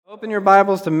Open your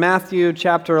Bibles to Matthew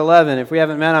chapter 11. If we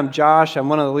haven't met, I'm Josh. I'm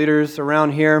one of the leaders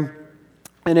around here.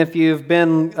 And if you've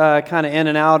been kind of in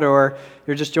and out or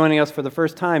you're just joining us for the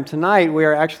first time, tonight we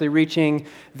are actually reaching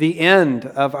the end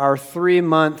of our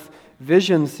 3-month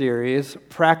vision series,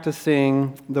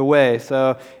 Practicing the Way.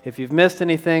 So if you've missed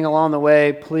anything along the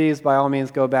way, please, by all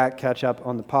means, go back, catch up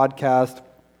on the podcast.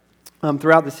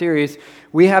 Throughout the series,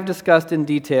 we have discussed in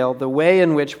detail the way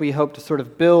in which we hope to sort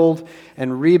of build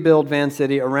and rebuild Van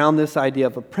City around this idea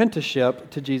of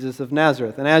apprenticeship to Jesus of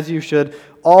Nazareth. And as you should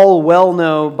all well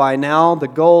know by now, the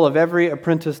goal of every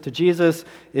apprentice to Jesus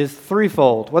is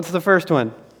threefold. What's the first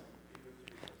one?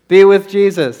 Be with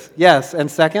Jesus. Yes. And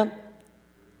second?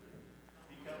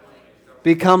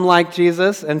 Become like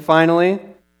Jesus. And finally?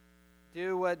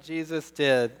 Do what Jesus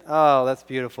did. Oh, that's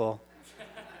beautiful.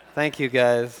 Thank you,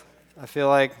 guys. I feel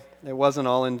like it wasn't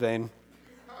all in vain.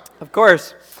 Of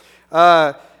course,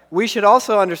 we should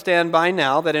also understand by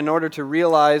now that in order to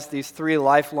realize these 3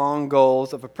 lifelong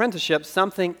goals of apprenticeship,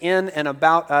 something in and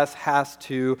about us has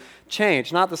to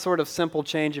change. Not the sort of simple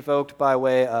change evoked by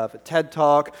way of a TED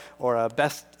Talk or a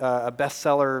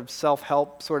bestseller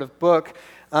self-help sort of book.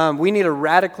 We need a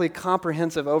radically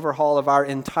comprehensive overhaul of our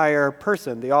entire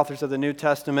person. The authors of the New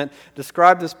Testament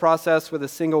describe this process with a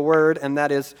single word, and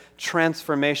that is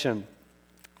transformation.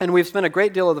 And we've spent a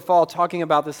great deal of the fall talking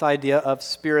about this idea of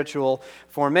spiritual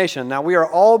formation. Now, we are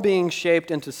all being shaped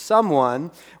into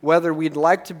someone, whether we'd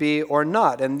like to be or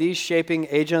not. And these shaping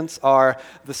agents are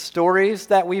the stories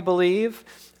that we believe,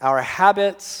 our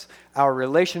habits, our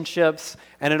relationships,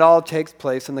 and it all takes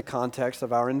place in the context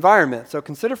of our environment. So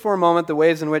consider for a moment the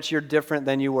ways in which you're different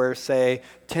than you were, say,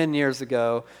 10 years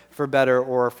ago, for better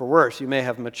or for worse. You may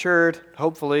have matured,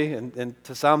 hopefully, and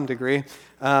to some degree.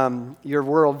 Your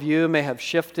worldview may have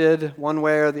shifted one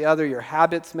way or the other. Your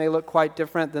habits may look quite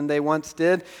different than they once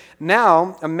did.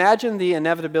 Now, imagine the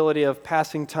inevitability of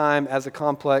passing time as a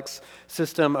complex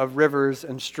system of rivers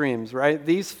and streams, right?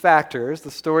 These factors,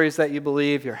 the stories that you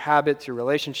believe, your habits, your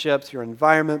relationships, your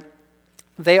environment,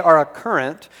 they are a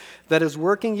current that is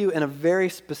working you in a very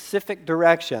specific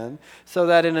direction so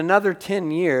that in another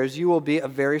 10 years, you will be a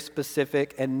very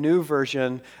specific and new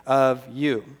version of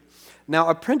you. Now,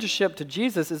 apprenticeship to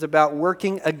Jesus is about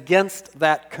working against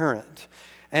that current.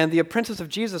 And the apprentice of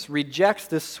Jesus rejects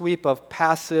this sweep of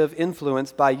passive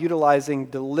influence by utilizing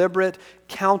deliberate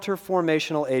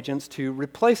counter-formational agents to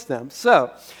replace them.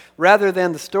 So, rather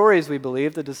than the stories we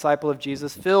believe, the disciple of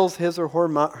Jesus fills his or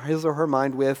her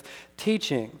mind with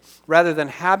teaching. Rather than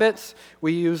habits,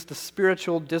 we use the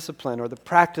spiritual discipline or the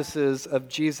practices of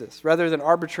Jesus. Rather than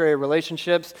arbitrary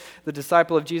relationships, the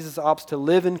disciple of Jesus opts to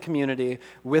live in community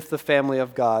with the family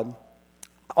of God.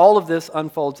 All of this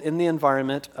unfolds in the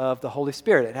environment of the Holy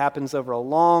Spirit. It happens over a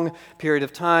long period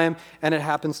of time, and it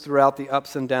happens throughout the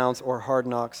ups and downs or hard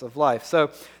knocks of life.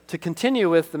 So, to continue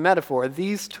with the metaphor,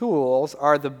 these tools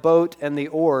are the boat and the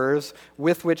oars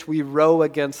with which we row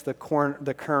against the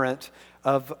current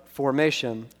of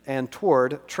formation and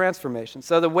toward transformation.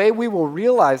 So the way we will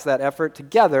realize that effort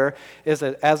together as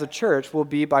a church will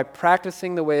be by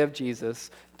practicing the way of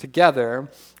Jesus together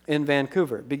in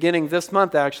Vancouver. Beginning this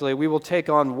month, actually, we will take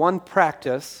on one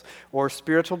practice or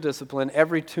spiritual discipline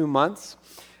every 2 months.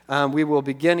 We will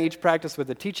begin each practice with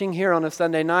a teaching here on a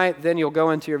Sunday night. Then you'll go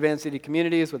into your Van City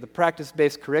communities with a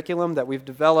practice-based curriculum that we've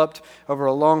developed over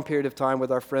a long period of time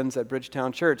with our friends at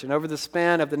Bridgetown Church. And over the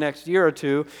span of the next year or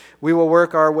two, we will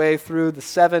work our way through the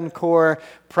 7 core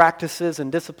practices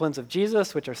and disciplines of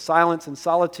Jesus, which are silence and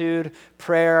solitude,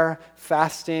 prayer,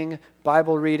 fasting,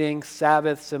 Bible reading,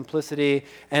 Sabbath, simplicity,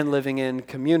 and living in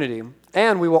community.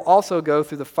 And we will also go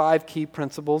through the 5 key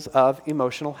principles of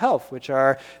emotional health, which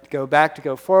are go back to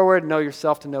go forward, know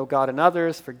yourself to know God and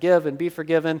others, forgive and be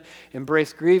forgiven,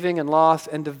 embrace grieving and loss,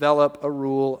 and develop a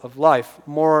rule of life.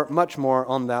 Much more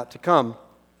on that to come.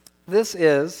 This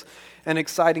is an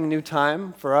exciting new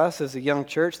time for us as a young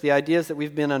church. The ideas that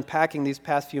we've been unpacking these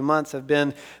past few months have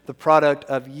been the product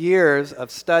of years of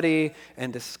study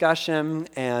and discussion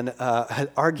and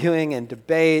arguing and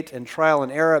debate and trial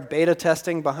and error, beta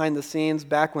testing behind the scenes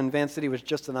back when Van City was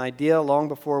just an idea, long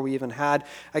before we even had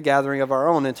a gathering of our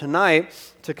own. And tonight,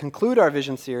 to conclude our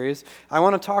vision series, I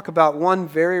want to talk about one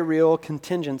very real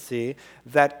contingency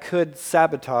that could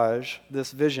sabotage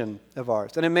this vision of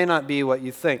ours. And it may not be what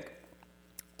you think.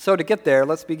 So to get there,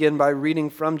 let's begin by reading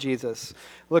from Jesus.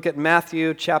 Look at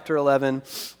Matthew chapter 11,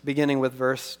 beginning with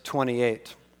verse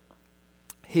 28.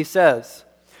 He says,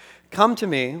 "Come to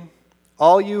me,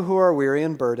 all you who are weary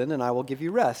and burdened, and I will give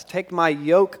you rest. Take my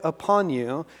yoke upon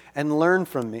you and learn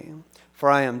from me,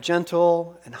 for I am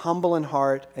gentle and humble in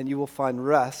heart, and you will find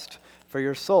rest for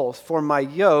your souls. For my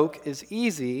yoke is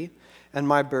easy and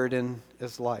my burden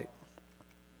is light.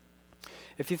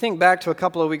 If you think back to a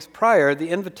couple of weeks prior, the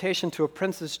invitation to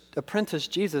apprentice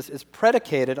Jesus is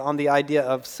predicated on the idea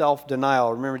of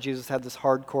self-denial. Remember, Jesus had this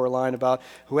hardcore line about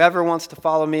whoever wants to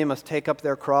follow me must take up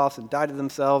their cross and die to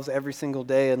themselves every single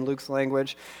day in Luke's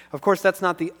language. Of course, that's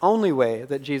not the only way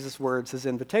that Jesus words his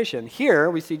invitation.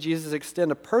 Here, we see Jesus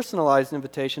extend a personalized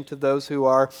invitation to those who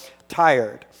are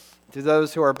tired, to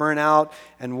those who are burnt out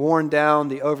and worn down,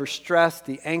 the overstressed,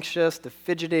 the anxious, the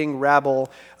fidgeting rabble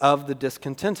of the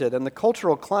discontented. And the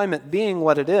cultural climate being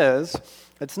what it is,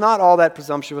 it's not all that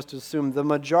presumptuous to assume the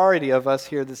majority of us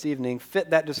here this evening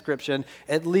fit that description,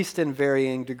 at least in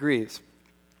varying degrees.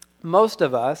 Most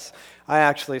of us, I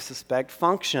actually suspect,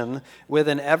 function with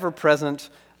an ever-present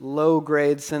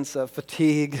low-grade sense of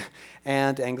fatigue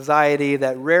and anxiety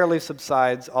that rarely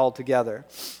subsides altogether.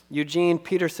 Eugene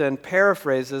Peterson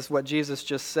paraphrases what Jesus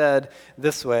just said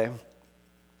this way.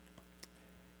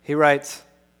 He writes,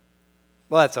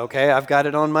 well, that's okay. I've got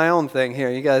it on my own thing here.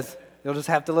 You guys, you'll just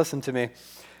have to listen to me.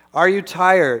 Are you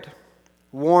tired,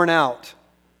 worn out,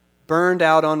 burned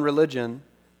out on religion?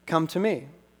 Come to me.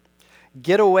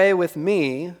 Get away with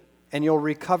me, and you'll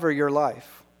recover your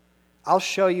life. I'll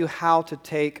show you how to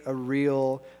take a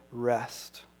real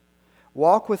rest.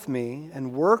 Walk with me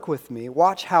and work with me.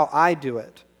 Watch how I do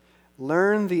it.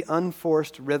 Learn the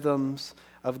unforced rhythms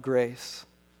of grace.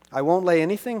 I won't lay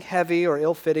anything heavy or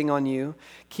ill-fitting on you.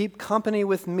 Keep company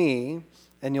with me,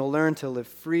 and you'll learn to live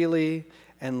freely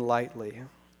and lightly.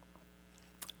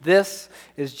 This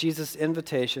is Jesus'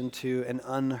 invitation to an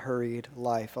unhurried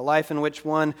life, a life in which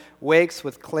one wakes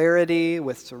with clarity,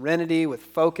 with serenity, with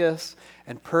focus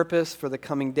and purpose for the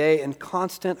coming day, and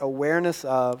constant awareness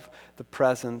of the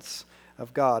presence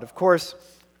of God. Of course,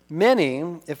 many,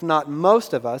 if not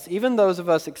most of us, even those of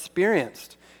us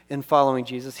experienced in following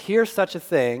Jesus, hear such a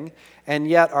thing and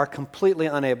yet are completely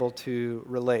unable to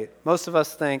relate. Most of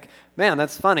us think, man,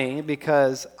 that's funny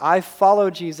because I follow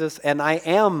Jesus and I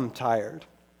am tired.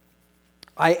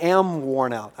 I am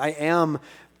worn out. I am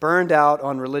burned out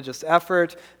on religious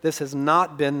effort. This has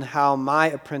not been how my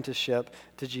apprenticeship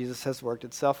to Jesus has worked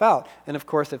itself out. And of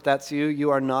course, if that's you, you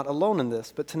are not alone in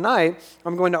this. But tonight,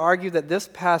 I'm going to argue that this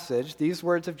passage, these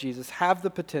words of Jesus, have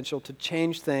the potential to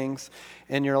change things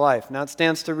in your life. Now, it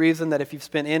stands to reason that if you've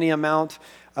spent any amount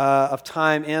of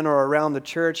time in or around the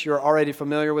church, you're already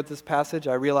familiar with this passage.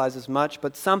 I realize as much,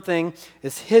 but something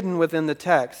is hidden within the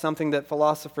text, something that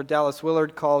philosopher Dallas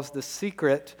Willard calls the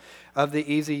secret of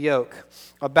the easy yoke.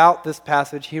 About this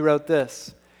passage, he wrote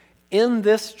this: in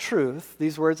this truth,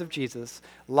 these words of Jesus,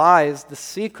 lies the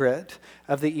secret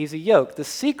of the easy yoke. The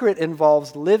secret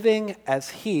involves living as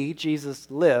he,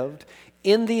 Jesus, lived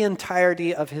in the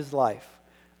entirety of his life,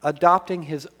 adopting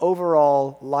his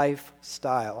overall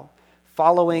lifestyle.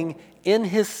 Following in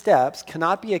his steps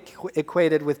cannot be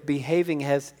equated with behaving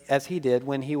as he did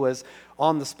when he was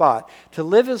on the spot. To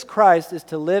live as Christ is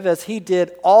to live as he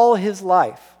did all his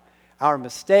life. Our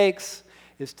mistakes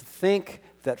is to think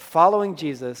that following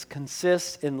Jesus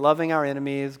consists in loving our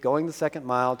enemies, going the second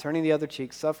mile, turning the other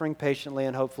cheek, suffering patiently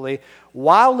and hopefully,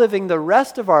 while living the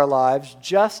rest of our lives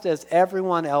just as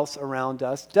everyone else around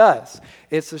us does.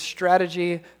 It's a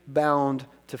strategy bound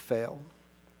to fail.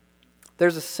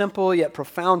 There's a simple yet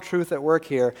profound truth at work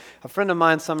here. A friend of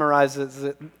mine summarizes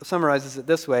it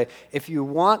this way: if you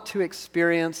want to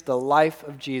experience the life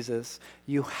of Jesus,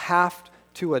 you have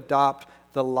to adopt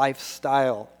the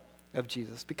lifestyle of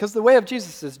Jesus. Because the way of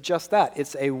Jesus is just that.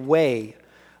 It's a way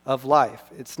of life.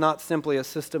 It's not simply a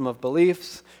system of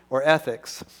beliefs or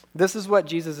ethics. This is what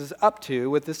Jesus is up to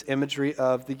with this imagery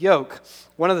of the yoke.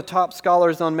 One of the top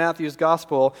scholars on Matthew's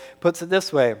gospel puts it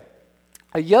this way: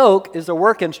 a yoke is a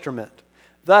work instrument.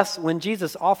 Thus, when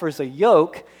Jesus offers a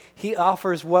yoke, he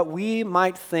offers what we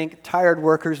might think tired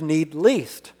workers need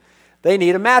least. They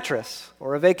need a mattress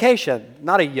or a vacation,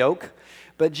 not a yoke.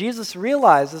 But Jesus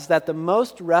realizes that the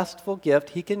most restful gift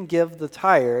he can give the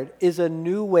tired is a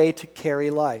new way to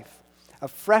carry life, a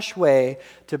fresh way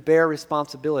to bear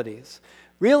responsibilities.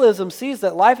 Realism sees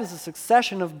that life is a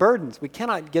succession of burdens. We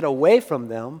cannot get away from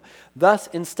them. Thus,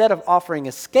 instead of offering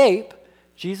escape,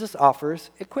 Jesus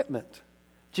offers equipment.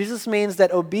 Jesus means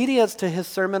that obedience to his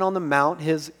Sermon on the Mount,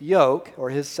 his yoke,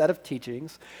 or his set of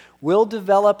teachings, will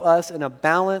develop us in a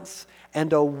balance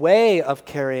and a way of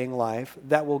carrying life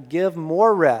that will give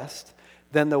more rest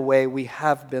than the way we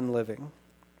have been living.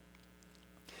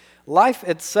 Life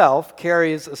itself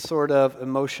carries a sort of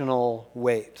emotional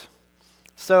weight.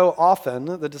 So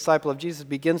often, the disciple of Jesus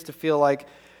begins to feel like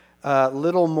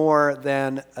little more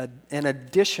than an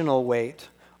additional weight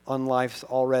on life's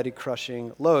already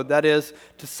crushing load. That is,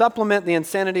 to supplement the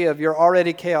insanity of your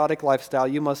already chaotic lifestyle,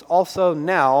 you must also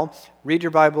now read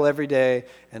your Bible every day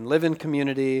and live in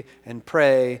community and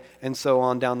pray and so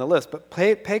on down the list. But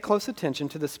pay close attention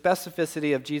to the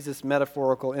specificity of Jesus'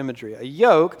 metaphorical imagery. A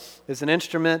yoke is an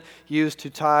instrument used to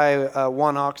tie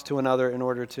one ox to another in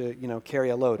order to, carry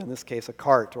a load, in this case a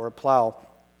cart or a plow.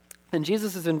 And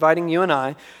Jesus is inviting you and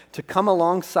I to come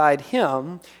alongside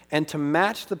him and to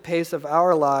match the pace of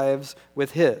our lives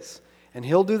with his. And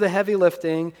he'll do the heavy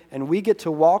lifting, and we get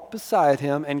to walk beside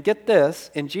him. And get this,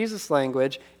 in Jesus'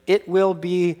 language, it will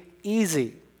be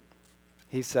easy,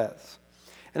 he says.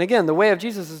 And again, the way of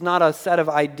Jesus is not a set of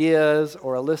ideas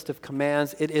or a list of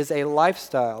commands. It is a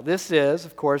lifestyle. This is,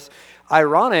 of course,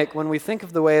 ironic when we think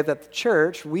of the way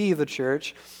that we, the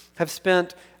church, have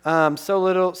spent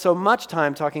so much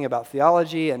time talking about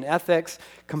theology and ethics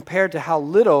compared to how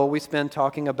little we spend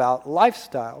talking about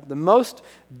lifestyle. The most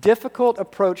difficult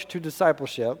approach to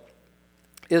discipleship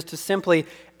is to simply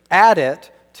add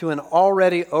it to an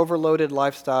already overloaded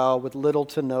lifestyle with little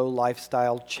to no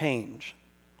lifestyle change.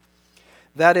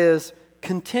 That is,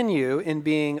 continue in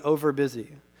being overbusy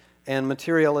and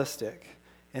materialistic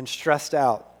and stressed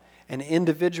out and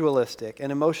individualistic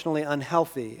and emotionally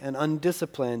unhealthy and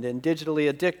undisciplined and digitally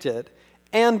addicted,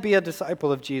 and be a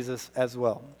disciple of Jesus as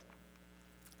well.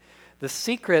 The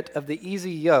secret of the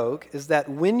easy yoke is that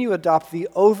when you adopt the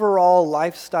overall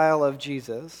lifestyle of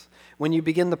Jesus, when you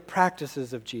begin the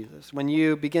practices of Jesus, when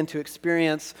you begin to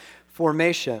experience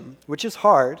formation, which is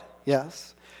hard,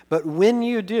 yes, but when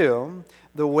you do,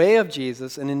 the way of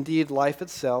Jesus, and indeed life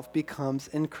itself, becomes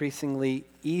increasingly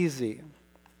easy.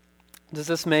 Does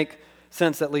this make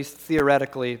sense, at least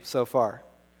theoretically, so far?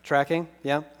 Tracking?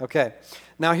 Yeah? Okay.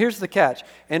 Now here's the catch.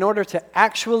 In order to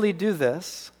actually do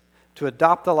this, to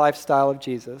adopt the lifestyle of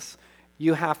Jesus,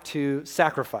 you have to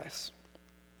sacrifice.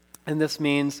 And this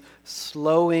means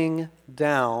slowing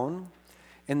down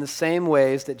in the same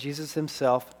ways that Jesus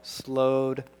himself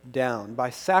slowed down, by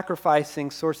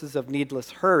sacrificing sources of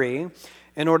needless hurry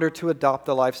in order to adopt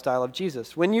the lifestyle of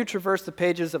Jesus. When you traverse the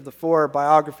pages of the 4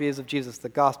 biographies of Jesus, the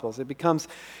Gospels, it becomes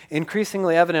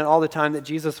increasingly evident all the time that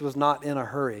Jesus was not in a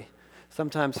hurry,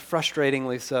 sometimes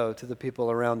frustratingly so to the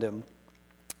people around him.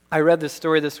 I read this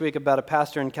story this week about a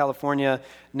pastor in California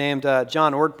named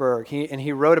John Ortberg.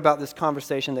 He wrote about this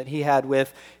conversation that he had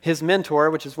with his mentor,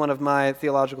 which is one of my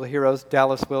theological heroes,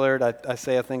 Dallas Willard. I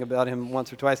say a thing about him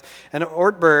once or twice. And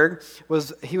Ortberg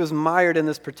was mired in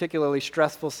this particularly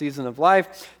stressful season of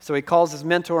life, so he calls his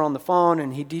mentor on the phone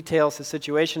and he details his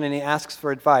situation and he asks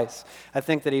for advice. I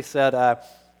think that he said,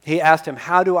 he asked him,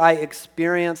 how do I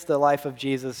experience the life of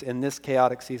Jesus in this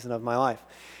chaotic season of my life?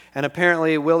 And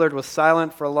apparently Willard was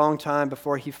silent for a long time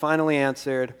before he finally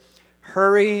answered,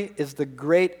 hurry is the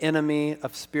great enemy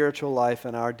of spiritual life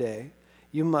in our day.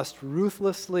 You must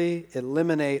ruthlessly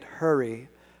eliminate hurry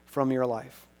from your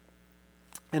life.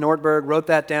 And Ortberg wrote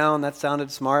that down. That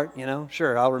sounded smart,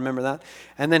 Sure, I'll remember that.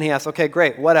 And then he asked, okay,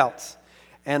 great, what else?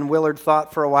 And Willard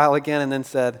thought for a while again and then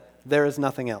said, there is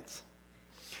nothing else.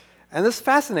 And this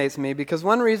fascinates me because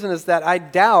one reason is that I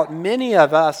doubt many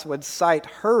of us would cite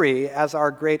hurry as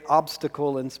our great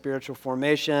obstacle in spiritual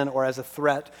formation or as a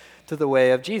threat to the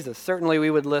way of Jesus. Certainly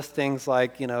we would list things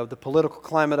like, the political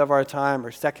climate of our time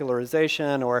or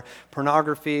secularization or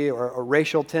pornography or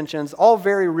racial tensions, all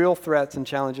very real threats and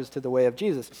challenges to the way of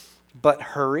Jesus. But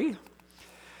hurry?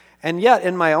 And yet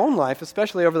in my own life,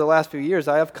 especially over the last few years,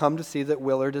 I have come to see that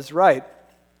Willard is right.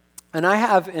 And I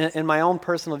have, in my own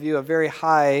personal view, a very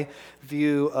high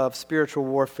view of spiritual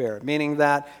warfare, meaning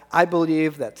that I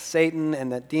believe that Satan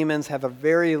and that demons have a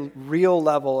very real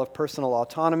level of personal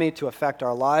autonomy to affect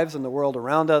our lives and the world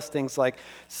around us, things like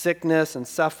sickness and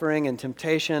suffering and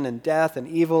temptation and death and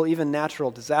evil, even natural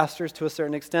disasters to a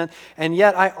certain extent. And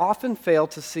yet I often fail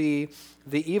to see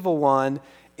the evil one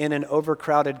in an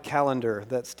overcrowded calendar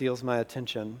that steals my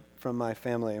attention from my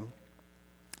family.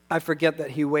 I forget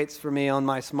that he waits for me on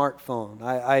my smartphone.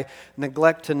 I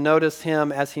neglect to notice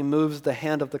him as he moves the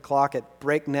hand of the clock at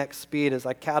breakneck speed as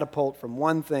I catapult from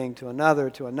one thing to another,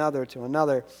 to another, to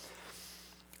another.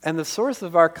 And the source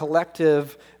of our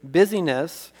collective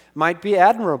busyness might be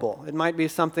admirable. It might be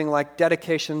something like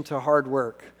dedication to hard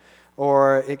work,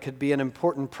 or it could be an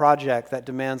important project that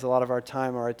demands a lot of our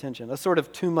time or attention, a sort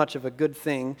of too much of a good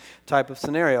thing type of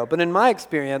scenario. But in my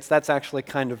experience, that's actually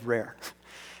kind of rare.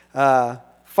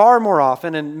 Far more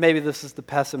often, and maybe this is the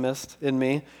pessimist in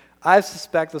me, I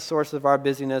suspect the source of our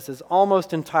busyness is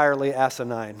almost entirely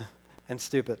asinine and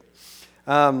stupid.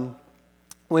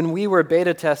 when we were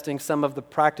beta testing some of the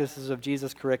practices of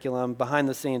Jesus curriculum behind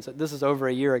the scenes, this is over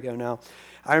a year ago now,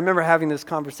 I remember having this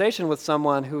conversation with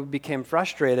someone who became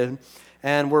frustrated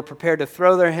and were prepared to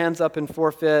throw their hands up in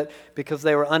forfeit because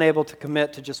they were unable to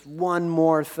commit to just one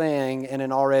more thing in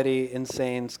an already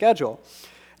insane schedule.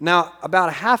 Now, about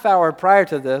a half hour prior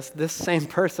to this same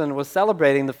person was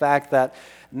celebrating the fact that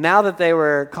now that they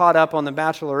were caught up on The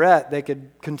Bachelorette, they could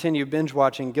continue binge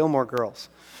watching Gilmore Girls.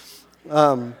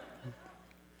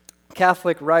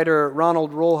 Catholic writer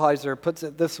Ronald Rolheiser puts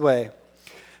it this way: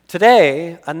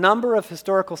 today, a number of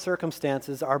historical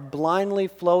circumstances are blindly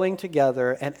flowing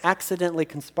together and accidentally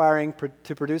conspiring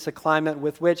to produce a climate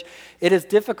with which it is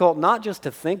difficult not just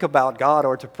to think about God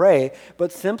or to pray,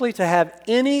 but simply to have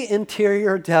any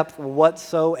interior depth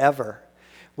whatsoever.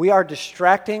 We are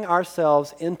distracting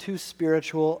ourselves into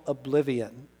spiritual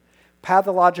oblivion.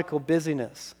 Pathological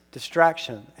busyness,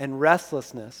 distraction, and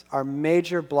restlessness are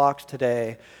major blocks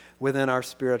today within our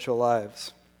spiritual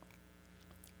lives.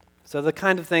 So the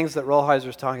kind of things that Rolheiser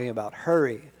is talking about: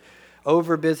 hurry,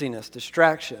 over busyness,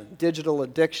 distraction, digital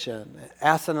addiction,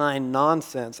 asinine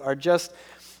nonsense,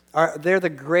 they're the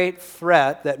great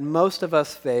threat that most of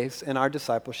us face in our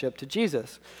discipleship to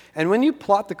Jesus. And when you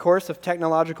plot the course of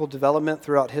technological development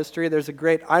throughout history, there's a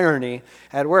great irony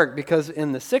at work, because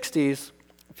in the 60s,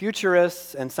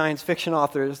 futurists and science fiction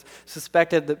authors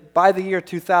suspected that by the year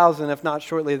 2000, if not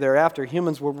shortly thereafter,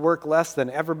 humans would work less than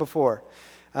ever before.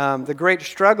 The great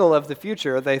struggle of the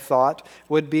future, they thought,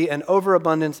 would be an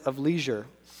overabundance of leisure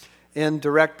in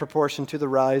direct proportion to the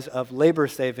rise of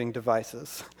labor-saving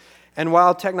devices. And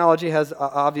while technology has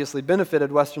obviously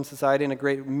benefited Western society in a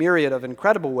great myriad of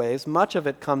incredible ways, much of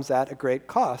it comes at a great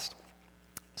cost.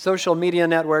 Social media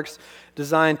networks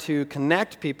designed to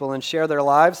connect people and share their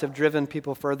lives have driven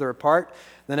people further apart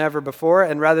than ever before,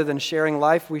 and rather than sharing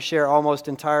life, we share almost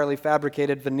entirely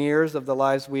fabricated veneers of the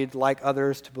lives we'd like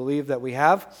others to believe that we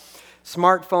have.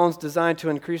 Smartphones designed to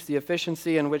increase the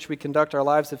efficiency in which we conduct our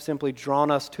lives have simply drawn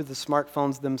us to the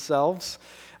smartphones themselves.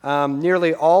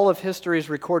 Nearly all of history's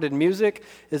recorded music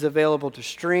is available to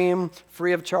stream,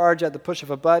 free of charge at the push of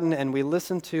a button, and we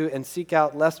listen to and seek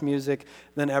out less music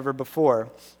than ever before.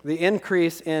 The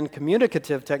increase in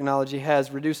communicative technology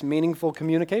has reduced meaningful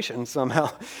communication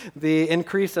somehow. The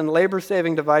increase in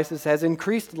labor-saving devices has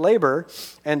increased labor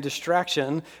and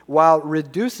distraction while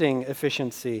reducing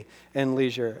efficiency and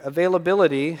leisure.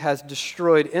 Availability has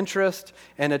destroyed interest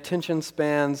and attention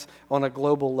spans on a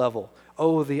global level.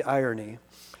 Oh, the irony.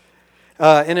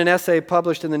 In an essay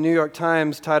published in the New York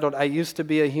Times titled, "I Used to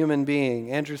Be a Human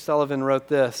Being," Andrew Sullivan wrote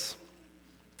this: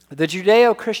 "The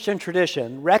Judeo-Christian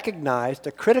tradition recognized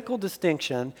a critical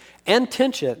distinction and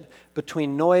tension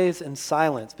between noise and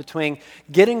silence, between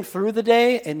getting through the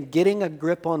day and getting a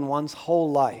grip on one's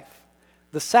whole life.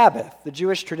 The Sabbath, the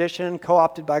Jewish tradition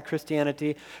co-opted by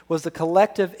Christianity, was the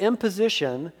collective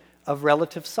imposition of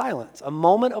relative silence, a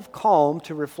moment of calm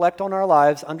to reflect on our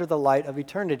lives under the light of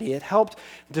eternity. It helped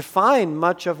define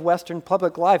much of Western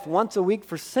public life once a week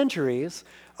for centuries,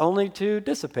 only to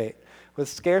dissipate with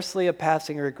scarcely a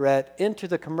passing regret into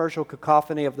the commercial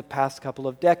cacophony of the past couple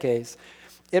of decades.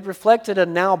 It reflected a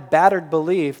now battered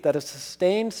belief that a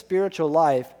sustained spiritual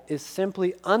life is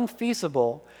simply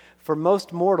unfeasible for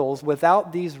most mortals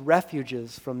without these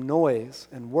refuges from noise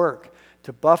and work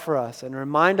to buffer us and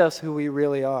remind us who we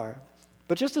really are.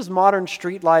 But just as modern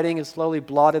street lighting has slowly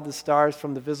blotted the stars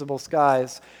from the visible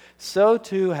skies, so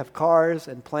too have cars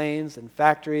and planes and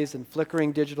factories and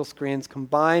flickering digital screens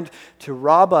combined to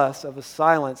rob us of a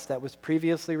silence that was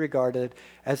previously regarded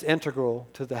as integral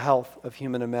to the health of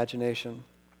human imagination."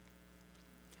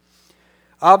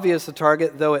 Obvious a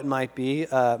target though it might be,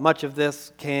 much of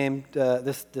this came,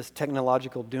 this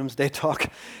technological doomsday talk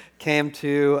came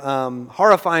to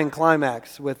horrifying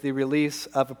climax with the release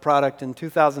of a product in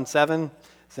 2007.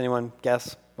 Does anyone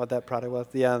guess what that product was?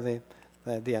 The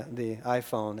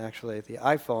iPhone, actually, the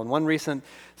iPhone. One recent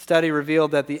study revealed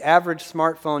that the average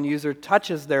smartphone user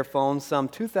touches their phone some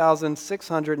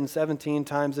 2,617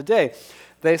 times a day.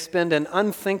 They spend an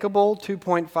unthinkable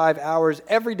 2.5 hours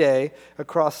every day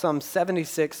across some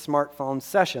 76 smartphone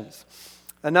sessions.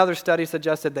 Another study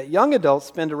suggested that young adults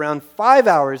spend around 5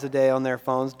 hours a day on their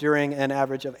phones during an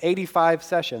average of 85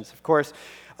 sessions. Of course,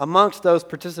 amongst those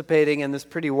participating in this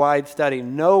pretty wide study,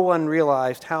 no one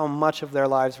realized how much of their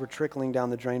lives were trickling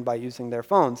down the drain by using their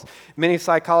phones. Many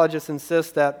psychologists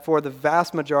insist that for the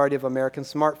vast majority of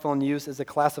Americans, smartphone use is a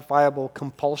classifiable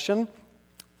compulsion,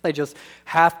 They just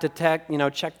have to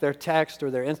check their text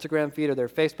or their Instagram feed or their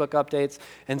Facebook updates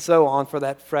and so on for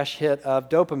that fresh hit of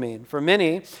dopamine. For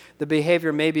many, the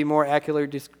behavior may be more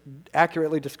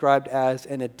accurately described as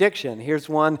an addiction. Here's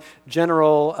one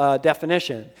general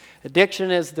definition. Addiction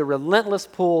is the relentless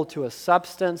pull to a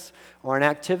substance or an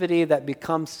activity that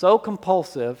becomes so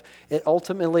compulsive it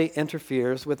ultimately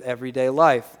interferes with everyday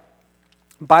life.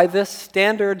 By this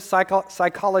standard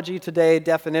Psychology Today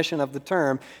definition of the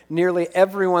term, nearly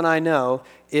everyone I know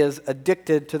is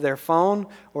addicted to their phone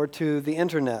or to the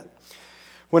internet.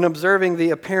 When observing the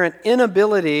apparent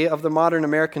inability of the modern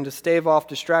American to stave off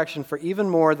distraction for even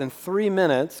more than 3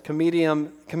 minutes,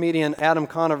 comedian Adam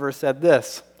Conover said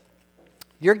this: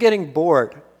 "You're getting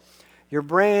bored. Your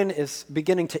brain is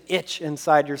beginning to itch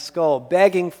inside your skull,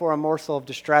 begging for a morsel of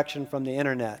distraction from the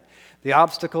internet. The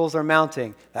obstacles are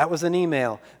mounting. That was an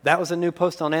email. That was a new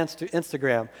post on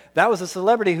Instagram. That was a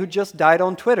celebrity who just died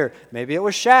on Twitter. Maybe it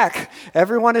was Shaq.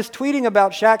 Everyone is tweeting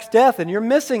about Shaq's death and you're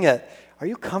missing it. Are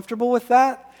you comfortable with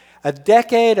that? A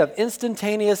decade of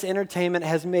instantaneous entertainment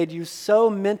has made you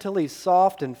so mentally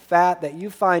soft and fat that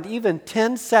you find even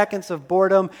 10 seconds of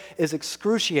boredom is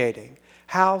excruciating.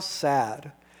 How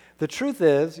sad." The truth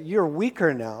is, you're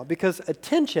weaker now because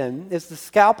attention is the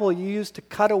scalpel you use to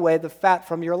cut away the fat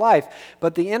from your life.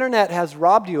 But the internet has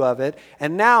robbed you of it,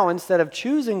 and now instead of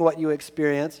choosing what you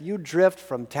experience, you drift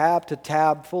from tab to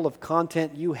tab full of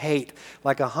content you hate,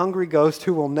 like a hungry ghost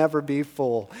who will never be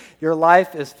full. Your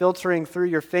life is filtering through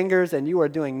your fingers, and you are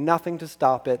doing nothing to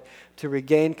stop it, to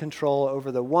regain control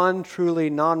over the one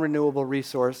truly non-renewable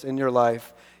resource in your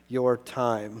life, your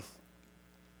time.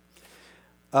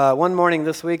 One morning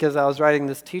this week, as I was writing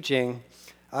this teaching,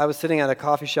 I was sitting at a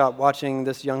coffee shop watching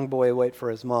this young boy wait for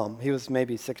his mom. He was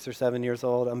maybe 6 or 7 years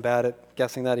old. I'm bad at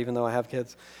guessing that, even though I have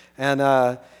kids. And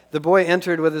the boy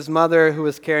entered with his mother, who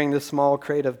was carrying this small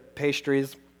crate of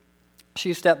pastries.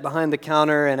 She stepped behind the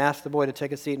counter and asked the boy to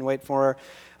take a seat and wait for her.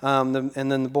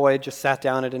 And then the boy just sat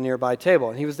down at a nearby table.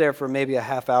 And he was there for maybe a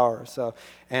half hour or so.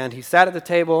 And he sat at the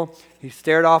table, he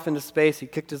stared off into space, he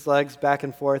kicked his legs back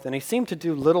and forth, and he seemed to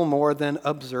do little more than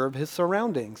observe his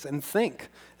surroundings and think.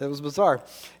 It was bizarre.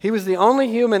 He was the only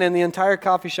human in the entire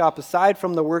coffee shop, aside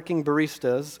from the working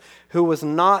baristas, who was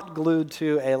not glued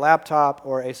to a laptop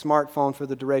or a smartphone for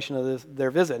the duration of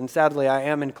their visit. And sadly, I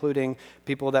am including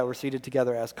people that were seated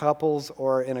together as couples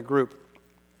or in a group.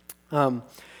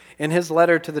 In his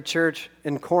letter to the church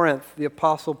in Corinth, the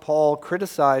Apostle Paul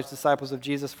criticized disciples of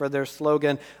Jesus for their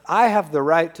slogan, "I have the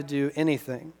right to do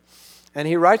anything." And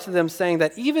he writes to them saying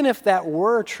that even if that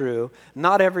were true,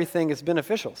 not everything is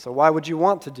beneficial. So why would you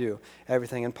want to do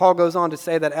everything? And Paul goes on to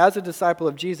say that as a disciple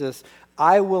of Jesus,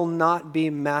 I will not be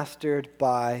mastered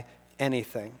by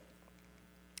anything.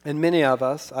 And many of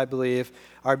us, I believe,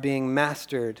 are being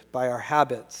mastered by our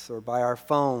habits or by our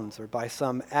phones or by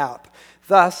some app.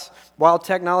 Thus, while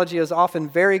technology is often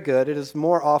very good, it is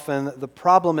more often the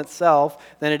problem itself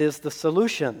than it is the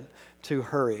solution to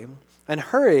hurry. And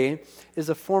hurry is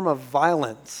a form of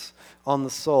violence on the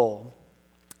soul.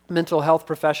 Mental health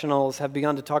professionals have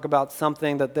begun to talk about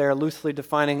something that they're loosely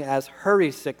defining as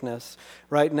hurry sickness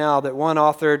right now, that one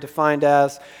author defined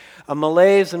as a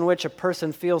malaise in which a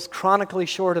person feels chronically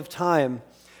short of time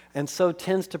and so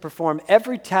tends to perform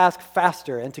every task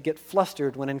faster and to get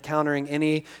flustered when encountering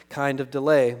any kind of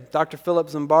delay. Dr. Philip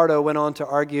Zimbardo went on to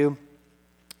argue,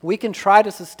 we can try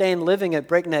to sustain living at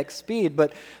breakneck speed,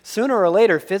 but sooner or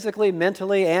later, physically,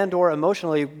 mentally, and or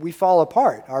emotionally, we fall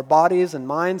apart. Our bodies and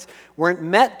minds weren't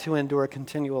meant to endure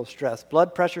continual stress.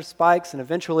 Blood pressure spikes and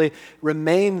eventually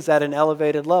remains at an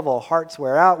elevated level. Hearts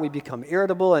wear out, we become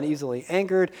irritable and easily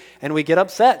angered, and we get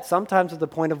upset, sometimes to the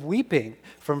point of weeping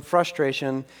from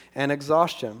frustration and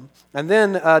exhaustion. And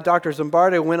then Dr.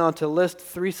 Zimbardo went on to list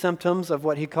 3 symptoms of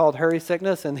what he called hurry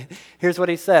sickness, and here's what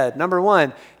he said. Number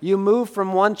 1, you move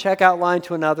from one checkout line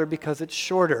to another because it's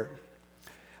shorter.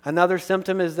 Another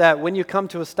symptom is that when you come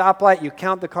to a stoplight, you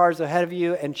count the cars ahead of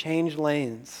you and change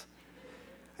lanes.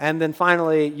 And then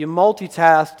finally, you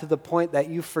multitask to the point that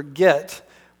you forget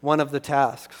one of the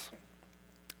tasks.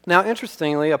 Now,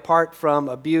 interestingly, apart from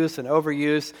abuse and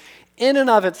overuse, in and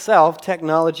of itself,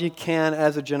 technology can,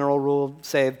 as a general rule,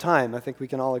 save time. I think we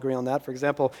can all agree on that. For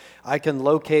example, I can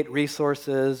locate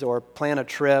resources or plan a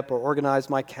trip or organize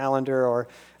my calendar or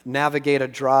navigate a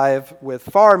drive with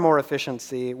far more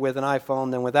efficiency with an iPhone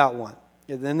than without one.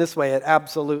 In this way, it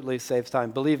absolutely saves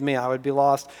time. Believe me, I would be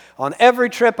lost on every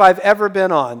trip I've ever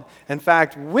been on. In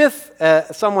fact, with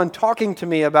someone talking to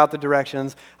me about the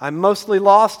directions, I'm mostly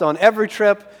lost on every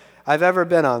trip I've ever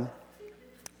been on.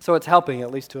 So it's helping,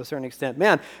 at least to a certain extent.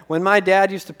 Man, when my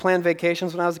dad used to plan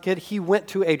vacations when I was a kid, he went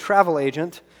to a travel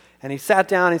agent And he sat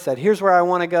down, he said, here's where I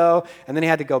want to go. And then he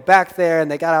had to go back there,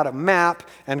 and they got out a map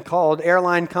and called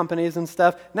airline companies and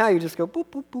stuff. Now you just go boop,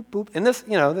 boop, boop, boop. And this,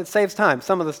 that saves time.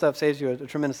 Some of the stuff saves you a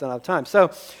tremendous amount of time.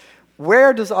 So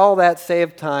where does all that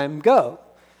saved time go?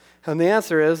 And the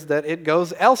answer is that it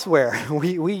goes elsewhere.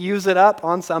 We use it up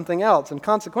on something else. And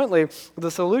consequently,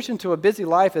 the solution to a busy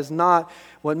life is not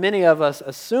what many of us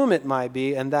assume it might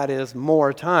be, and that is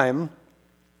more time.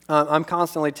 I'm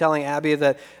constantly telling Abby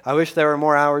that I wish there were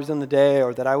more hours in the day,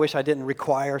 or that I wish I didn't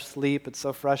require sleep. It's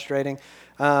so frustrating.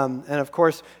 And of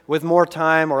course, with more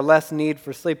time or less need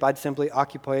for sleep, I'd simply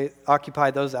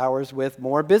occupy those hours with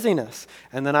more busyness,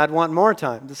 and then I'd want more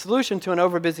time. The solution to an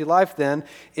overbusy life, then,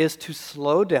 is to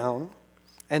slow down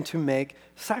and to make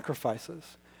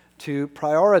sacrifices, to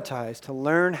prioritize, to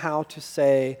learn how to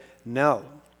say no.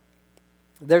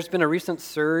 There's been a recent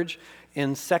surge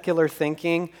in secular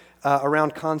thinking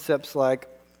around concepts like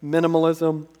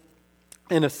minimalism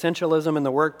and essentialism in the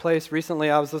workplace.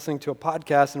 Recently, I was listening to a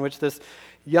podcast in which this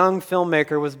young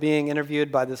filmmaker was being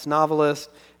interviewed by this novelist,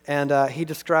 and he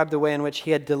described the way in which he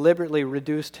had deliberately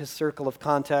reduced his circle of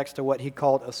contacts to what he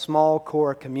called a small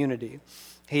core community.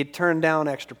 He'd turned down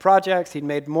extra projects, he'd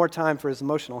made more time for his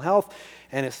emotional health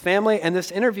and his family, and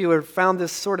this interviewer found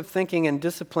this sort of thinking and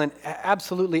discipline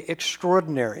absolutely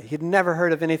extraordinary. He'd never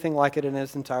heard of anything like it in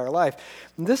his entire life.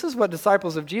 And this is what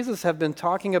disciples of Jesus have been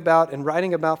talking about and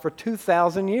writing about for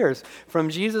 2,000 years, from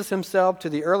Jesus himself to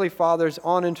the early fathers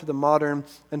on into the modern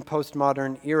and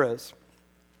postmodern eras.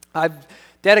 I've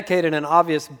dedicated an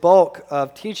obvious bulk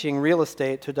of teaching real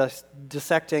estate to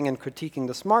dissecting and critiquing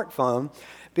the smartphone,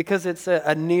 because it's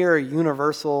a near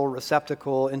universal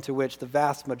receptacle into which the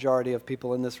vast majority of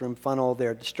people in this room funnel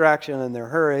their distraction and their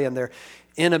hurry and their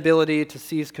inability to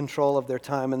seize control of their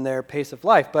time and their pace of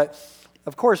life. But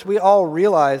of course, we all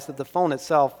realize that the phone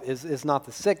itself is not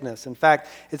the sickness. In fact,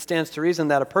 it stands to reason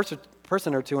that a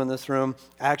person or two in this room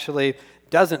actually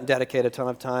doesn't dedicate a ton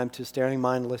of time to staring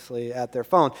mindlessly at their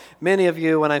phone. Many of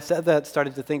you, when I said that,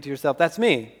 started to think to yourself, that's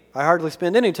me. I hardly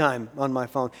spend any time on my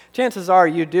phone. Chances are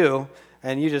you do,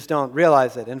 and you just don't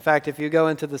realize it. In fact, if you go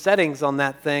into the settings on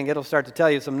that thing, it'll start to tell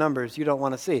you some numbers you don't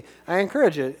want to see. I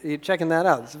encourage you checking that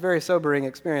out. It's a very sobering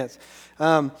experience.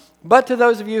 But to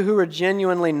those of you who are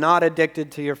genuinely not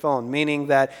addicted to your phone, meaning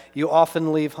that you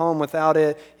often leave home without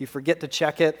it, you forget to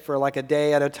check it for like a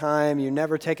day at a time, you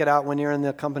never take it out when you're in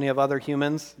the company of other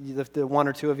humans, the one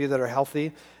or two of you that are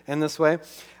healthy in this way,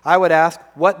 I would ask,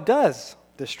 what does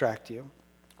distract you?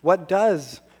 What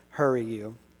does hurry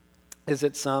you? Is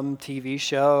it some TV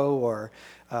show or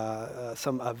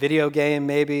some video game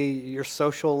maybe, your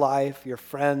social life, your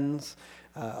friends,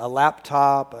 a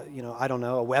laptop, I don't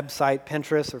know, a website,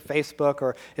 Pinterest or Facebook,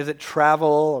 or is it travel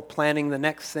or planning the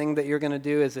next thing that you're going to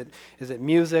do? Is it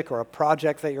music or a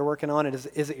project that you're working on?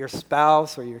 Is it your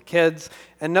spouse or your kids?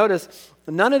 And notice,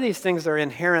 none of these things are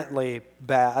inherently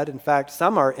bad. In fact,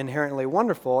 some are inherently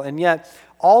wonderful, and yet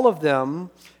all of them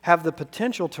have the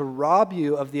potential to rob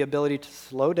you of the ability to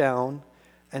slow down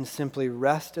and simply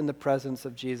rest in the presence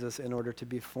of Jesus in order to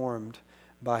be formed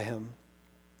by him.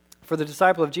 For the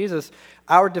disciple of Jesus,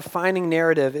 our defining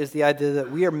narrative is the idea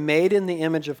that we are made in the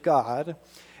image of God,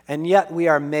 and yet we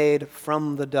are made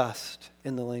from the dust,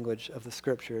 in the language of the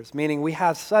Scriptures, meaning we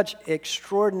have such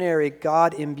extraordinary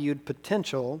God-imbued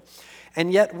potential,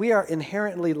 and yet we are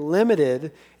inherently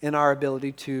limited in our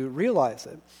ability to realize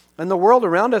it. And the world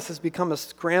around us has become a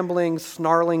scrambling,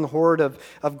 snarling horde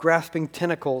of grasping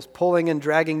tentacles, pulling and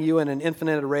dragging you in an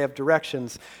infinite array of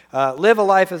directions. Live a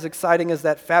life as exciting as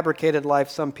that fabricated life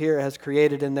some peer has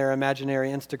created in their imaginary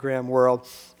Instagram world.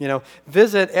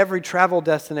 Visit every travel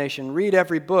destination, read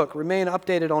every book, remain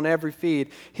updated on every feed.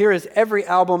 Here is every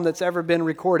album that's ever been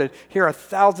recorded. Here are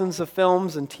thousands of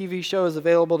films and TV shows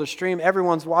available to stream.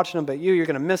 Everyone's watching them but you. You're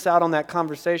going to miss out on that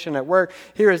conversation at work.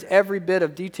 Here is every bit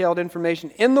of detailed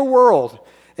information in the world,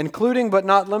 including but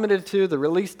not limited to the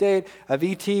release date of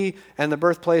E.T. and the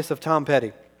birthplace of Tom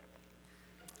Petty.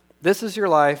 This is your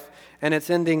life, and it's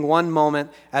ending one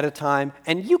moment at a time,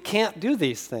 and you can't do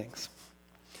these things.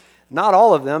 Not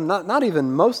all of them, not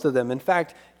even most of them. In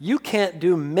fact, you can't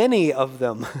do many of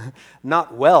them,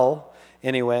 not well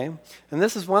anyway. And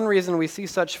this is one reason we see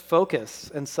such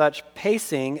focus and such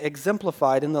pacing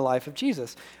exemplified in the life of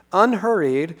Jesus.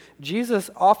 Unhurried, Jesus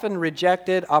often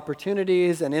rejected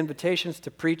opportunities and invitations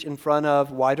to preach in front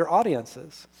of wider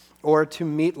audiences or to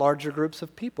meet larger groups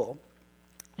of people.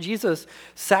 Jesus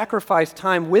sacrificed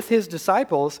time with his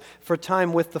disciples for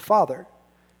time with the Father,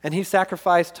 and he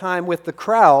sacrificed time with the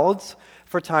crowds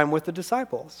for time with the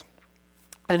disciples.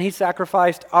 And he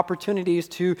sacrificed opportunities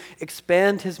to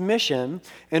expand his mission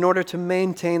in order to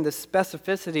maintain the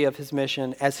specificity of his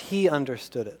mission as he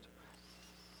understood it.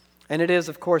 And it is,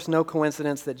 of course, no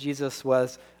coincidence that Jesus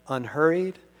was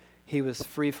unhurried. He was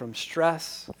free from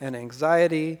stress and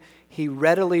anxiety. He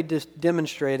readily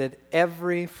demonstrated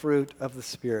every fruit of the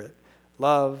Spirit: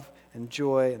 love and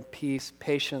joy and peace,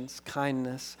 patience,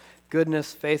 kindness,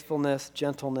 goodness, faithfulness,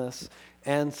 gentleness,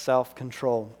 and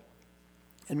self-control.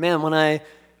 And man, when I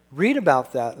read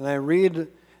about that, and I read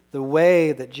the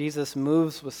way that Jesus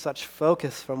moves with such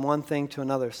focus from one thing to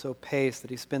another, so paced that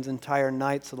he spends entire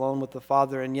nights alone with the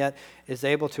Father and yet is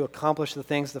able to accomplish the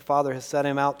things the Father has set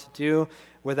him out to do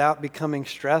without becoming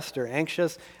stressed or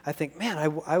anxious, I think, man,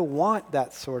 I want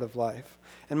that sort of life.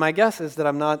 And my guess is that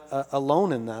I'm not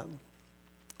alone in that.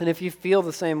 And if you feel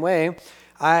the same way,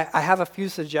 I have a few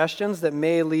suggestions that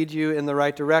may lead you in the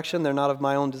right direction. They're not of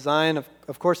my own design.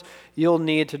 Of course, you'll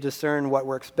need to discern what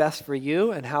works best for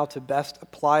you and how to best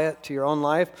apply it to your own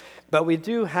life. But we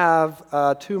do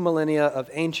have 2 millennia of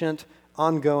ancient,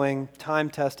 ongoing,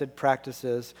 time-tested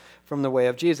practices from the way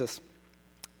of Jesus.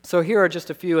 So here are just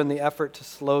a few in the effort to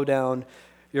slow down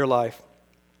your life.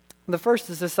 The first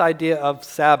is this idea of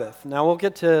Sabbath. Now, we'll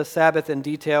get to Sabbath in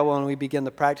detail when we begin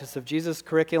the practice of Jesus'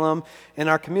 curriculum in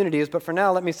our communities, but for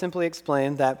now, let me simply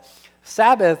explain that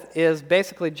Sabbath is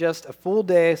basically just a full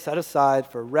day set aside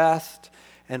for rest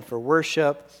and for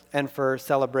worship and for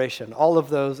celebration, all of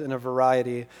those in a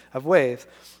variety of ways.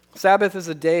 Sabbath is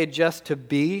a day just to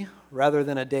be rather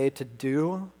than a day to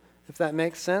do, if that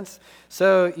makes sense.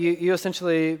 So you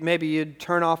essentially, maybe you'd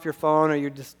turn off your phone or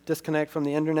you disconnect from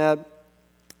the internet,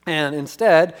 and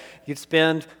instead, you'd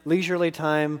spend leisurely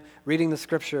time reading the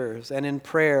scriptures and in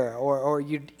prayer, or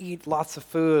you'd eat lots of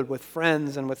food with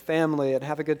friends and with family and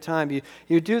have a good time.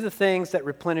 You do the things that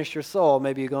replenish your soul.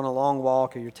 Maybe you go on a long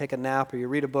walk, or you take a nap, or you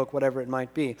read a book, whatever it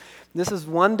might be. This is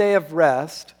one day of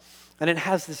rest, and it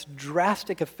has this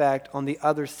drastic effect on the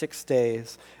other 6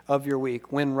 days of your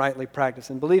week when rightly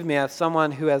practiced. And believe me, as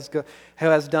someone who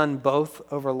has done both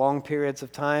over long periods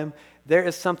of time, there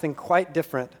is something quite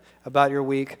different about your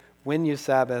week when you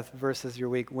Sabbath versus your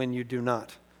week when you do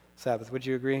not Sabbath. Would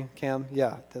you agree, Cam?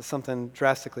 Yeah, there's something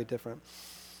drastically different.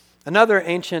 Another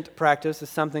ancient practice is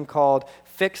something called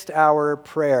fixed hour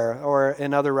prayer, or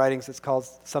in other writings it's called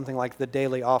something like the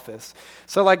daily office.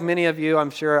 So like many of you, I'm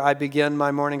sure I begin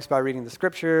my mornings by reading the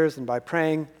scriptures and by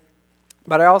praying.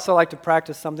 But I also like to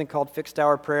practice something called fixed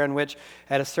hour prayer, in which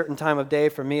at a certain time of day,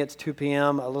 for me it's 2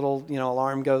 p.m., a little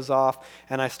alarm goes off,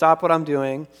 and I stop what I'm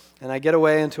doing, and I get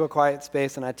away into a quiet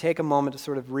space, and I take a moment to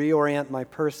sort of reorient my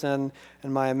person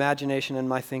and my imagination and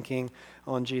my thinking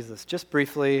on Jesus. Just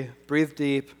briefly, breathe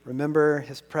deep, remember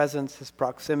his presence, his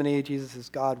proximity. Jesus is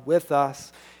God with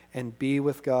us, and be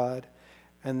with God,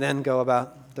 and then go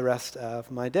about the rest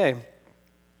of my day.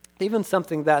 Even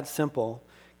something that simple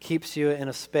keeps you in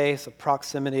a space of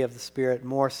proximity of the Spirit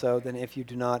more so than if you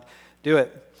do not do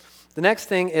it. The next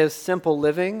thing is simple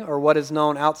living, or what is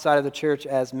known outside of the church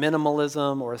as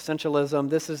minimalism or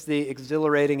essentialism. This is the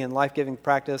exhilarating and life-giving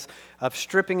practice of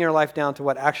stripping your life down to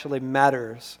what actually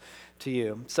matters to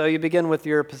you. So you begin with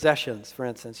your possessions, for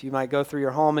instance. You might go through your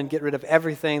home and get rid of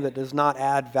everything that does not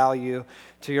add value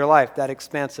to your life. That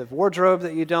expansive wardrobe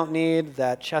that you don't need,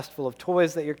 that chest full of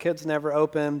toys that your kids never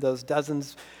open, those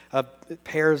dozens of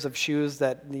pairs of shoes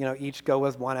that each go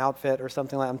with one outfit or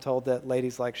something like. I'm told that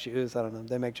ladies like shoes. I don't know.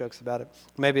 They make jokes about it.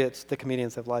 Maybe it's the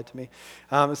comedians have lied to me.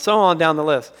 So on down the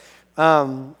list.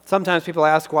 Sometimes people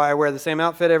ask why I wear the same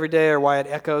outfit every day or why it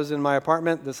echoes in my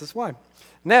apartment. This is why.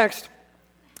 Next,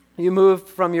 you move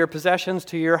from your possessions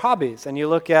to your hobbies, and you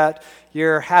look at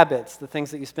your habits, the things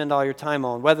that you spend all your time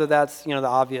on, whether that's the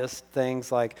obvious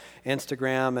things like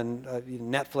Instagram and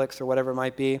Netflix or whatever it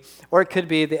might be, or it could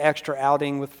be the extra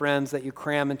outing with friends that you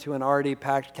cram into an already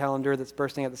packed calendar that's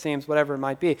bursting at the seams, whatever it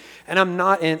might be. And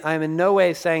I'm in no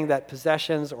way saying that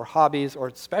possessions or hobbies, or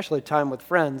especially time with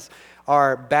friends,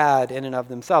 are bad in and of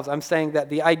themselves. I'm saying that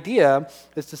the idea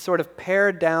is to sort of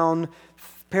pare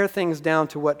things down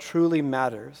to what truly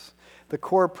matters, the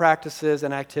core practices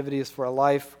and activities for a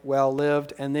life well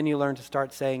lived, and then you learn to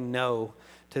start saying no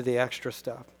to the extra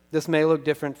stuff. This may look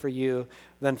different for you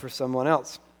than for someone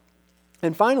else.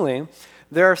 And finally,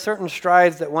 there are certain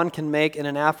strides that one can make in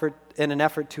an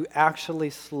effort to actually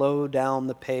slow down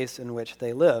the pace in which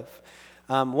they live.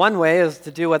 One way is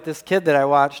to do what this kid that I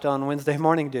watched on Wednesday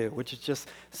morning do, which is just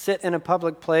sit in a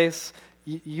public place,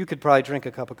 you could probably drink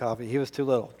a cup of coffee. He was too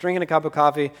little. Drinking a cup of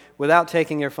coffee without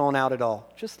taking your phone out at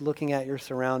all. Just looking at your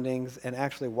surroundings and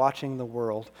actually watching the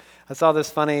world. I saw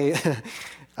this funny,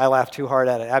 I laughed too hard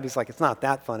at it. Abby's like, it's not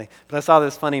that funny. But I saw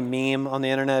this funny meme on the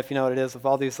internet, if you know what it is, of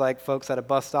all these like folks at a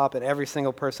bus stop, and every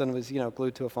single person was,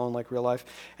 glued to a phone like real life.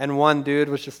 And one dude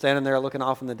was just standing there looking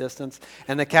off in the distance.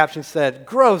 And the caption said,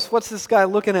 "Gross, what's this guy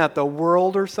looking at, the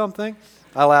world or something?"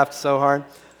 I laughed so hard.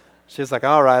 She's like,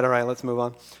 all right, let's move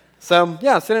on. So,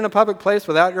 yeah, sit in a public place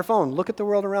without your phone. Look at the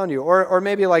world around you. Or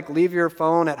maybe like leave your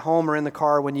phone at home or in the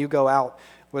car when you go out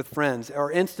with friends.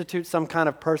 Or institute some kind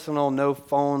of personal no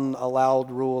phone allowed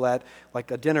rule at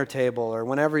like a dinner table or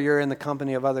whenever you're in the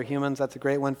company of other humans. That's a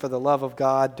great one for the love of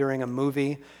God during a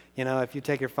movie. If you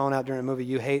take your phone out during a movie,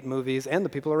 you hate movies and the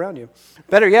people around you.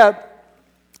 Better yet,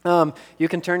 you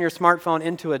can turn your smartphone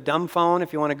into a dumb phone.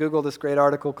 If you want to Google this great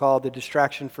article called The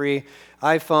Distraction-Free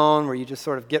iPhone, where you just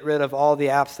sort of get rid of all the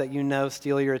apps that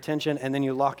steal your attention, and then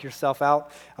you lock yourself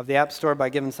out of the App Store by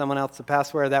giving someone else the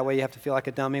password. That way you have to feel like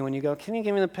a dummy when you go, "Can you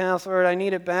give me the password? I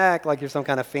need it back," like you're some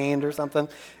kind of fiend or something.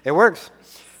 It works.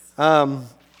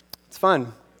 It's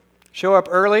fun. Show up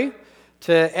early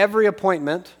to every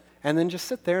appointment, and then just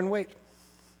sit there and wait.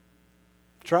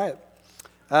 Try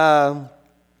it.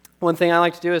 One thing I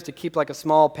like to do is to keep like a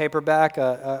small paperback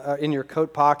in your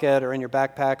coat pocket or in your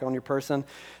backpack on your person,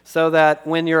 so that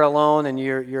when you're alone and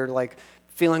you're like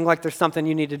feeling like there's something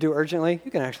you need to do urgently, you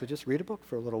can actually just read a book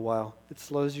for a little while. It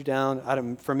slows you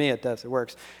down. For me, it does. It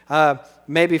works.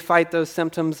 Maybe fight those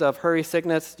symptoms of hurry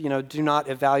sickness. Do not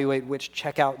evaluate which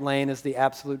checkout lane is the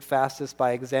absolute fastest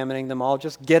by examining them all.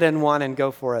 Just get in one and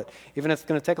go for it. Even if it's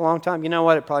going to take a long time, you know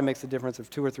what? It probably makes a difference. Of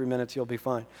 2 or 3 minutes, you'll be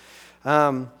fine.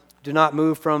 Do not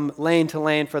move from lane to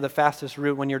lane for the fastest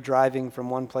route when you're driving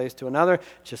from one place to another.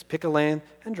 Just pick a lane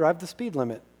and drive the speed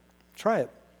limit. Try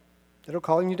it. It'll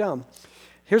calm you down.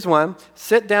 Here's one.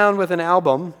 Sit down with an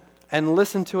album and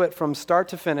listen to it from start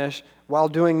to finish while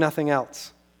doing nothing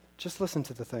else. Just listen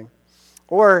to the thing.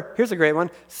 Or, here's a great one.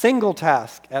 Single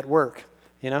task at work.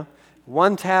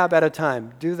 One tab at a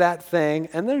time. Do that thing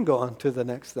and then go on to the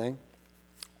next thing.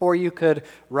 Or you could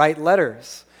write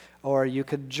letters. Or you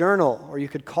could journal, or you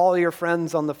could call your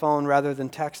friends on the phone rather than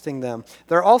texting them.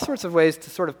 There are all sorts of ways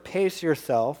to sort of pace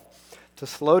yourself, to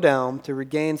slow down, to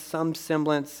regain some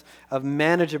semblance of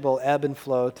manageable ebb and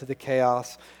flow to the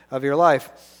chaos of your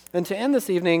life. And to end this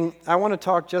evening, I want to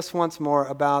talk just once more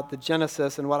about the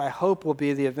genesis and what I hope will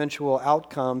be the eventual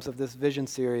outcomes of this vision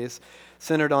series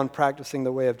centered on practicing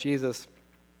the way of Jesus.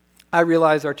 I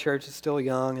realize our church is still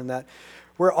young and that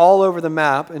we're all over the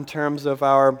map in terms of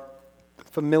our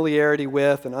familiarity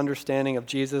with and understanding of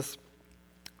Jesus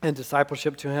and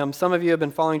discipleship to him. Some of you have been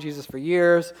following Jesus for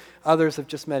years. Others have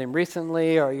just met him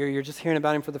recently, or you're just hearing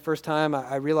about him for the first time.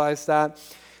 I realize that.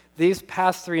 These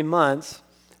past 3 months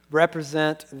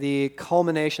represent the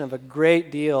culmination of a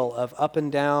great deal of up and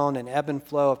down and ebb and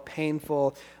flow of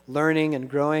painful learning and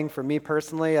growing for me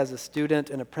personally as a student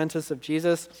and apprentice of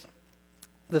Jesus.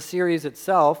 The series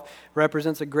itself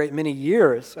represents a great many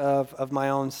years of my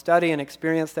own study and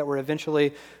experience that were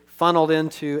eventually funneled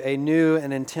into a new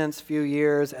and intense few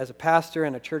years as a pastor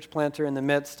and a church planter in the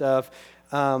midst of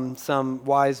some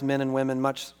wise men and women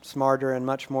much smarter and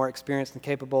much more experienced and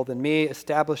capable than me,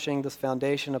 establishing this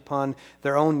foundation upon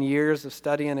their own years of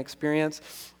study and experience.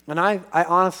 And I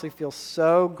honestly feel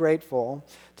so grateful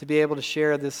to be able to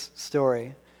share this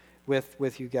story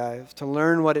with you guys, to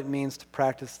learn what it means to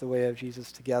practice the way of Jesus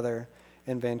together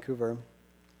in Vancouver.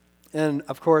 And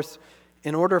of course,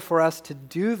 in order for us to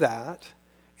do that,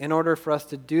 in order for us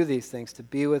to do these things, to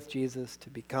be with Jesus, to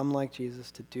become like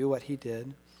Jesus, to do what he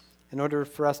did, in order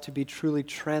for us to be truly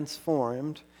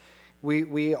transformed,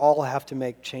 we all have to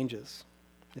make changes.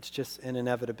 It's just an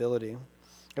inevitability.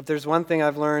 If there's one thing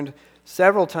I've learned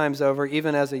several times over,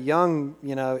 even as a young,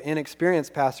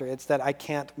 inexperienced pastor, it's that I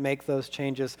can't make those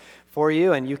changes for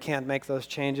you, and you can't make those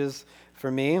changes for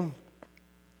me.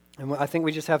 And I think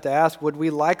we just have to ask, would we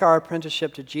like our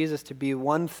apprenticeship to Jesus to be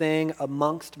one thing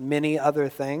amongst many other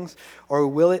things, or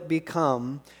will it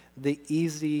become the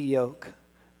easy yoke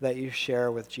that you share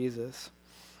with Jesus?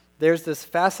 There's this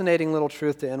fascinating little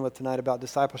truth to end with tonight about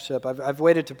discipleship. I've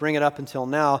waited to bring it up until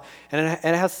now, and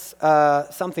it has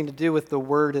something to do with the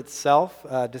word itself.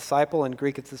 Disciple, in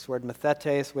Greek it's this word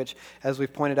mathetes, which, as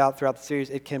we've pointed out throughout the series,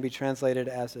 it can be translated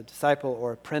as a disciple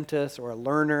or apprentice or a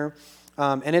learner.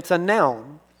 And it's a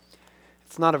noun.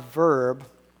 It's not a verb.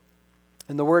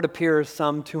 And the word appears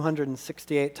some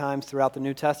 268 times throughout the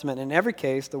New Testament. In every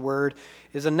case, the word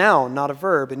is a noun, not a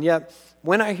verb. And yet,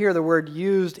 when I hear the word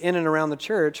used in and around the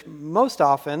church, most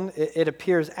often it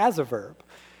appears as a verb.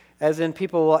 As in,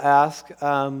 people will ask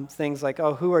things like,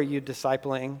 oh, who are you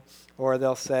discipling? Or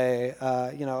they'll say,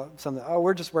 something, oh,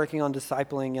 we're just working on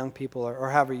discipling young people, or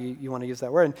however you want to use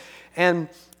that word. And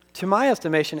to my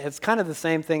estimation, it's kind of the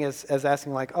same thing as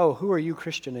asking, like, oh, who are you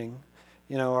Christianing?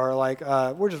 Or like,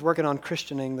 we're just working on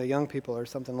Christianing the young people or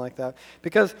something like that.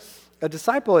 Because a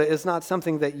disciple is not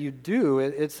something that you do,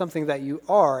 it's something that you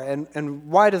are. And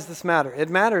why does this matter? It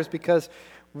matters because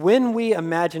when we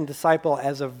imagine disciple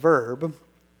as a verb,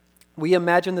 we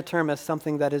imagine the term as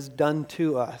something that is done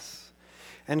to us.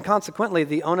 And consequently,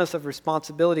 the onus of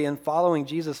responsibility in following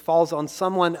Jesus falls on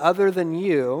someone other than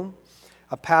you,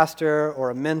 a pastor or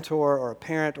a mentor or a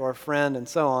parent or a friend and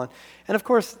so on. And of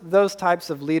course, those types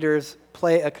of leaders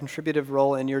play a contributive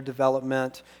role in your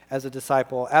development as a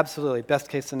disciple. Absolutely, best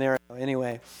case scenario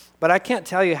anyway. But I can't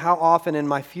tell you how often in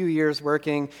my few years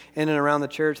working in and around the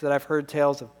church that I've heard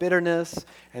tales of bitterness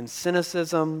and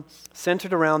cynicism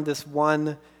centered around this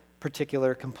one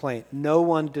particular complaint. No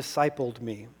one discipled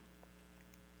me.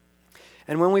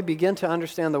 And when we begin to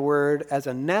understand the word as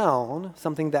a noun,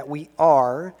 something that we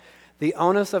are, the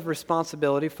onus of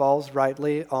responsibility falls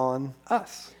rightly on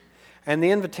us. And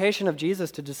the invitation of Jesus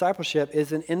to discipleship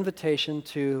is an invitation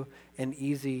to an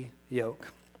easy yoke,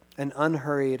 an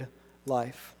unhurried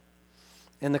life.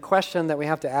 And the question that we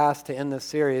have to ask to end this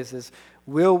series is,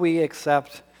 will we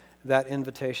accept that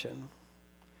invitation?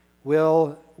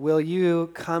 Will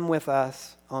you come with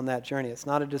us on that journey? It's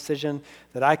not a decision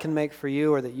that I can make for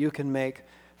you or that you can make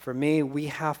for me. We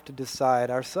have to decide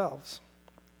ourselves.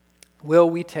 Will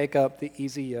we take up the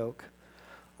easy yoke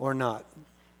or not?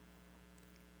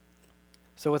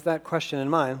 So with that question in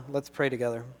mind, let's pray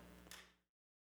together.